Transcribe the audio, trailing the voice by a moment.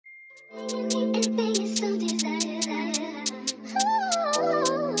Yeah.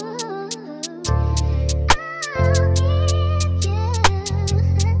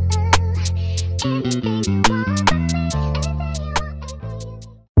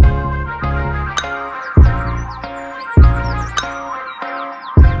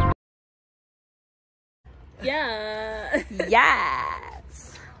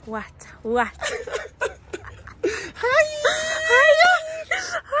 Yes. What? Hi. Hi.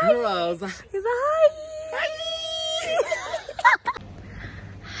 Girls. He's a hi.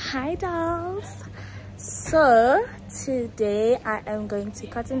 Hi dolls. So today I am going to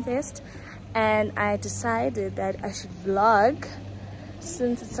Cottonfest and I decided that I should vlog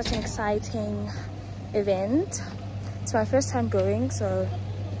since it's such an exciting event. It's my first time going, so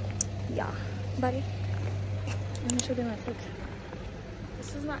yeah. Buddy, let me show you my fit.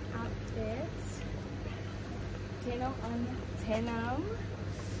 This is my outfit. Denim on denim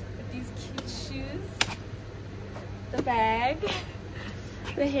with these cute shoes, the bag,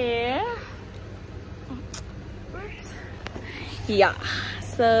 the hair. Yeah,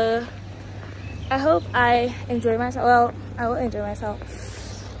 so I hope I enjoy myself. Well, I will enjoy myself.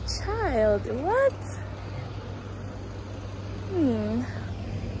 Child, what?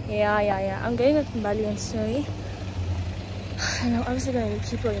 Yeah. I'm going with Bali and Snowy. And I'm obviously going to need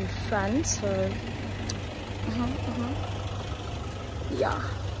people in front, so yeah.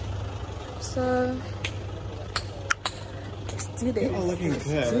 So let's do this. You're looking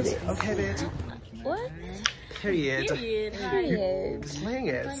good. Okay, bitch. What? Period. Slang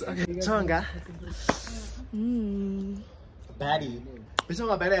it. Okay. Chonga. Baddie. Bitch, I'm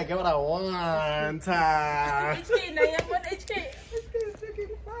baddie. Get what I want. HK, now you have one HK.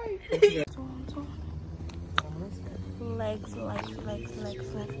 Legs.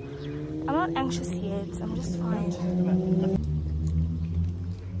 I'm not anxious yet. I'm just fine.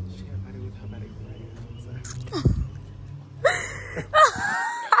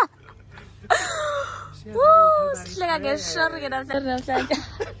 Woo! Like I get shot again. I'm saying.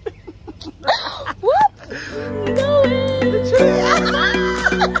 Whoop! Go in.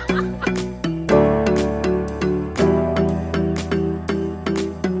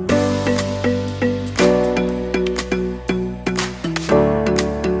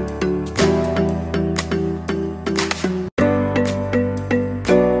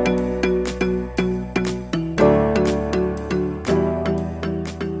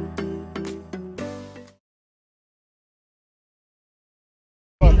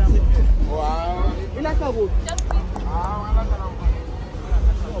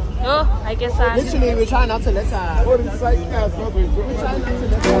 Oh, I guess I Literally, we're trying not to let that. We're trying not to let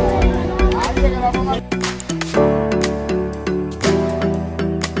that.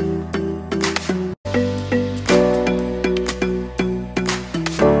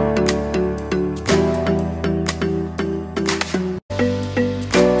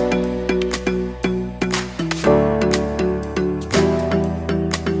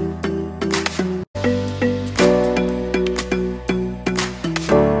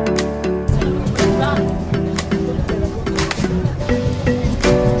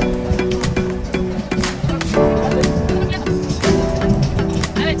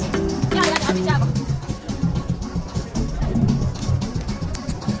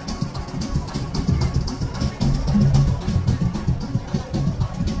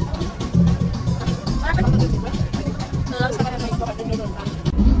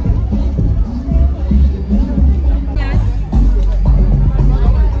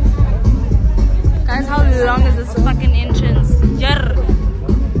 Guys, how long is this fucking entrance? Yarr.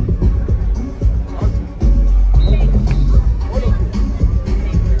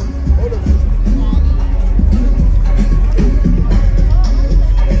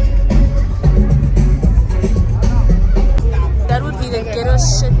 That would be the ghetto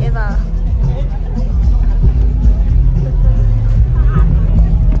shit ever.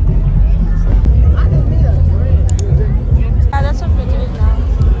 That's what we're doing now.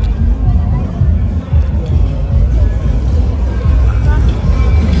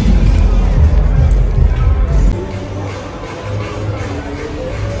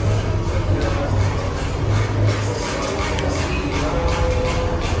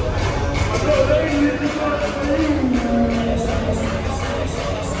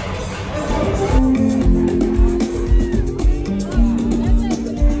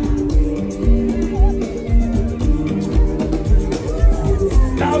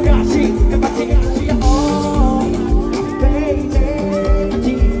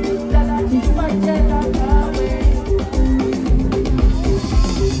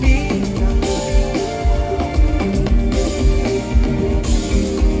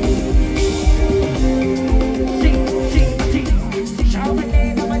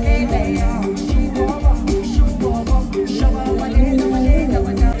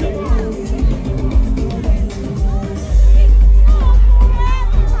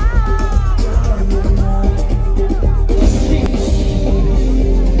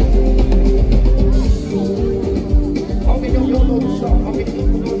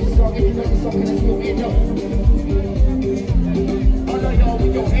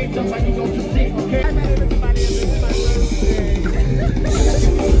 I need y'all to sing, okay? My birthday.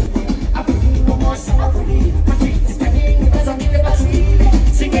 I feel no more suffering. My dreams is spinning because I'm in the battery.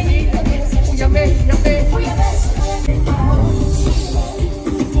 Singing in the best. Oh, you're best, you're best. Oh, you're best.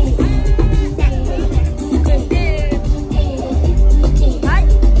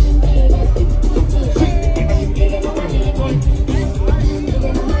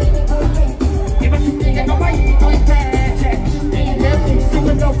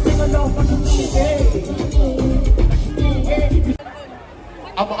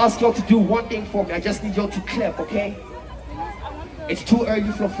 I'm gonna ask y'all to do one thing for me. I just need y'all to clap, okay? It's too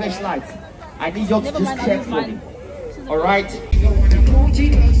early for flashlights. I need y'all to just clap for me. Alright? She give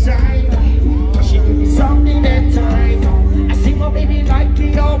me something that time. I see my baby like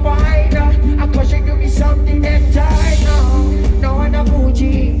it all mine. I cause she give me something that time. No, I'm not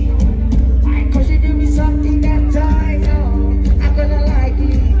bougie. I cause she give me something that time. I'm gonna like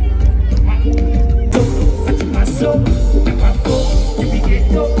it. My soul, my soul.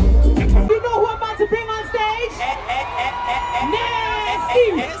 You know who I'm about to bring on stage? Nasty!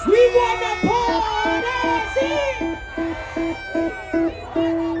 We wanna party!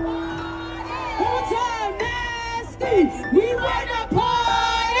 One time, Nasty! We wanna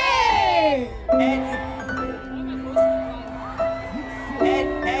party!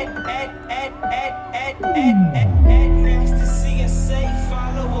 Nasty, see and say,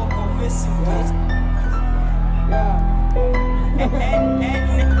 follow up on missing place.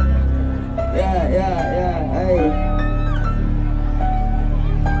 Hey.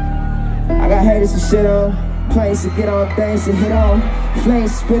 I got haters to shit on, planes to get on, things to hit on,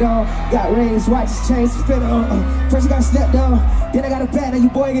 flames to spit on, got rings, watches, chains to fit on. First I got slept on, then I got a bat, now you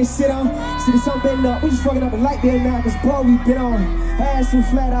boy get shit on. See this something been up, we just fucking up the light there now, cause boy we been on. Ass too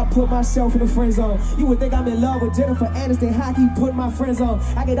flat, I put myself in the friend zone. You would think I'm in love with Jennifer Aniston, hockey, put my friends on.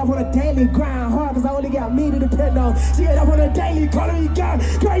 I get up on a daily grind hard, cause I only got me to depend on. She get up on a daily, calling me God,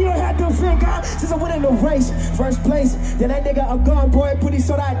 girl you don't have to feel God. Since I went in the race, first place, then that nigga I'm gone, boy, put his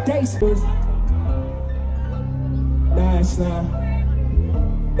on that dates. Nice, yeah.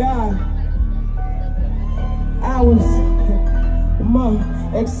 I was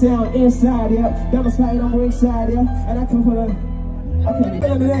exhale inside, yeah. That was right on the inside, yeah. And I come for the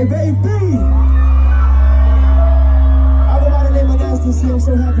today, baby. Everybody name my nasty, see I'm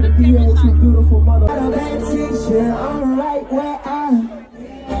so happy to be here with you, beautiful mother. I'm a bad teacher, I'm right where I am.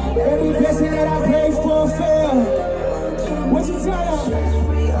 Every blessing that I pray for fail. What you tell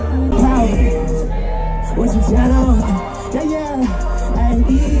them? Power. What you tell them? Yeah. And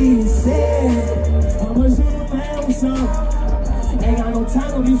easy. I'm a man, so ain't got no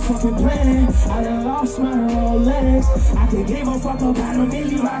time to be fucking playing. I done lost my Rolex. I can give a fuck about a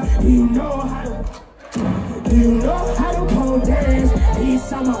million. Do you know how to pole dance? He's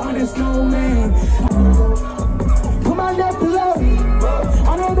summer on a snowman. Put my neck below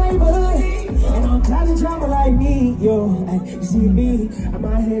on the neighborhood. And I'm dodging drama like me, yo. You see me, I'm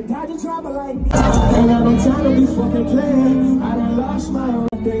out here dodging drama like me. Ain't got no time to be fucking playing. I done lost my own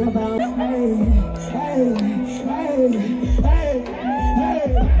thing about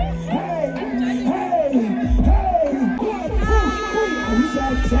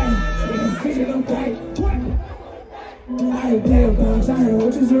I heard bugs, I heard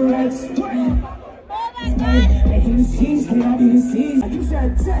witches and rats. Making the cheese, can I be the seeds? I used to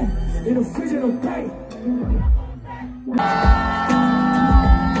have 10 in the fridge of the bank.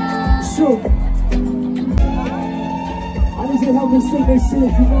 Sure. I need you to help me sing this shit,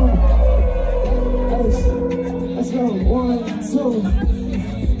 you know. Let's go, 1, 2.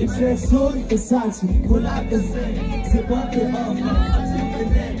 It's that sword, it's Sachi. Pull out the zip up the off.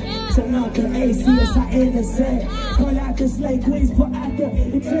 Turn out the AC, it's our innocent. Pull out the slate queens, pull out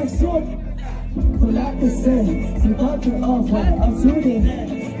the sword. Pull out the set, zip up the off. I'm shooting.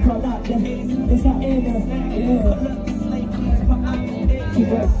 Pull out the, it's our innocent.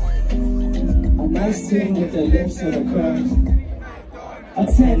 Keep up. A nice team with the lips of the crowd. A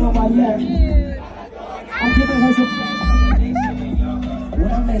 10 on my left. I'm giving her some.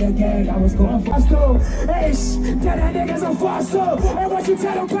 When I made a gang, I was going for a stove. Hey, tell that nigga's a fossil. And what you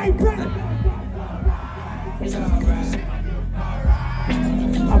tell them, bring back.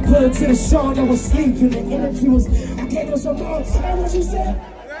 I put it to the show and I was sleeping. The energy was, I gave her some more. And what you said?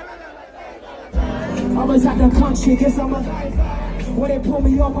 I was at the country, guess I'm a. When they pull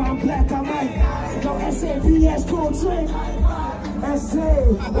me over, I'm black, I might. No SABS, cool trick. SA,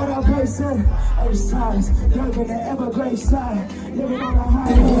 what up, person? H times, younger than Evergreen side. Living on a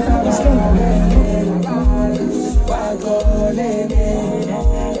high.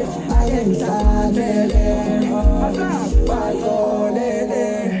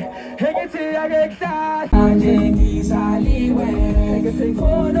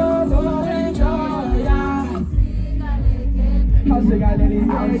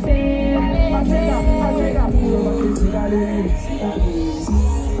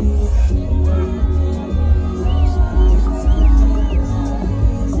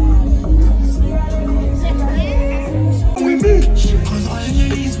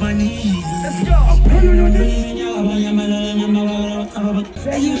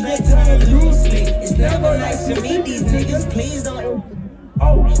 They use that term loosely. It's never nice to meet these niggas. Please don't.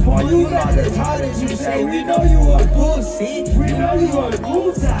 Oh, boy, you not as hot as you say. We know you a pussy. We know you a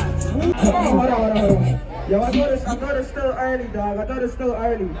loser. Hold on. Yo, I thought it's still early, dog. I thought it's still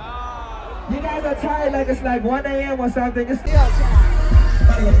early. You guys are tired like it's like 1 a.m. or something. It's still time.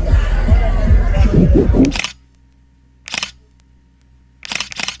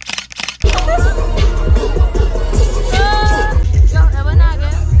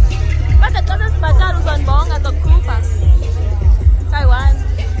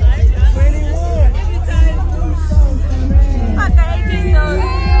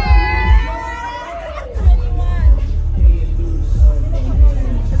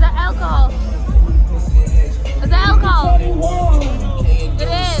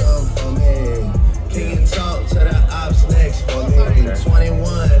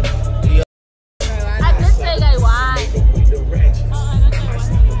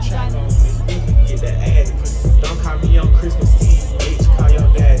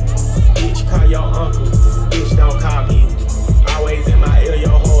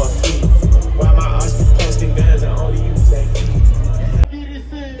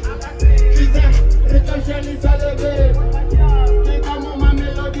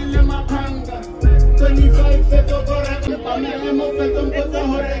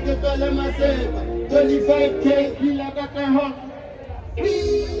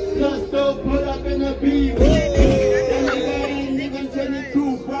 Just don't pull up in a beat. Niggas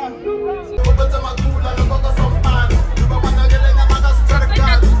 22, bro.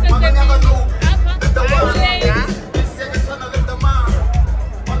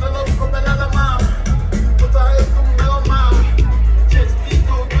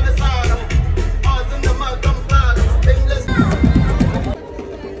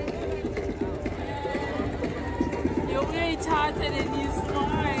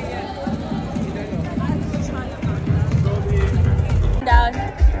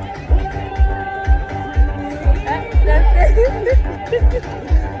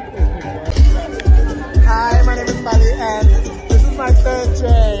 Hi, my name is Bali and this is my third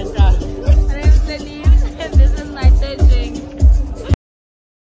drink. My name is Denise and this is my third drink.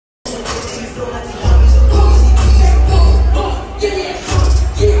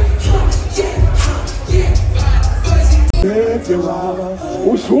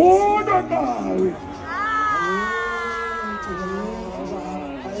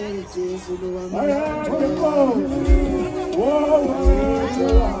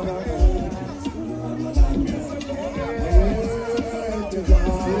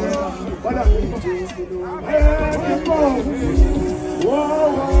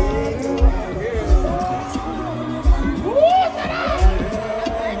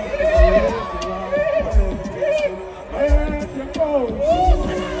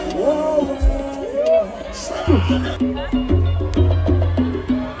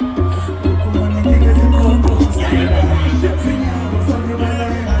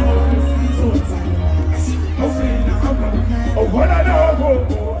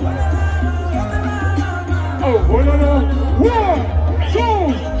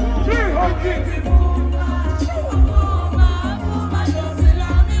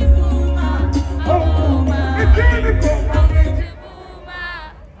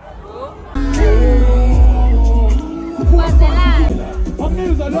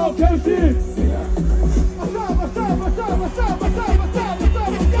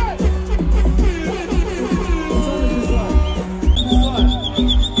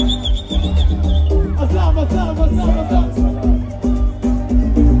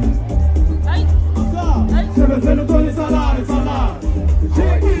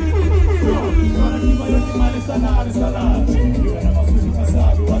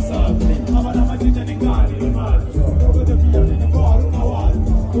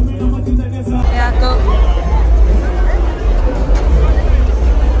 Yeah, go.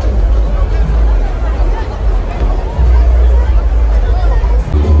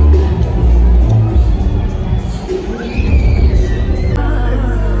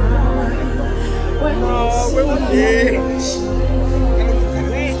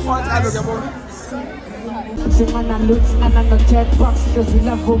 cause we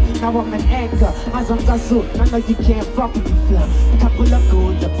love who, now I'm an anchor. As I'm Gasu, I know you can't fuck with me, fly. Couple of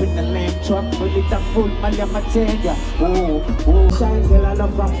goons up in the land truck, bullet that full, my lemma tenga. Oh, shine till I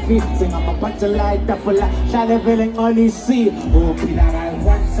love I'm 15, I'm about to light up for life. Shine feeling on the sea. Oh, Pilar, I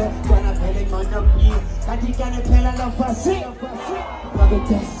want so, gonna feeling on the beat. That you can't tell I love for see. Brother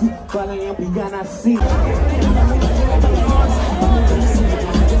Tessie, while I am begun, I see.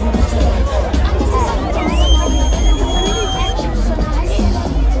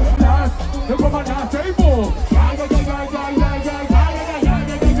 Boy,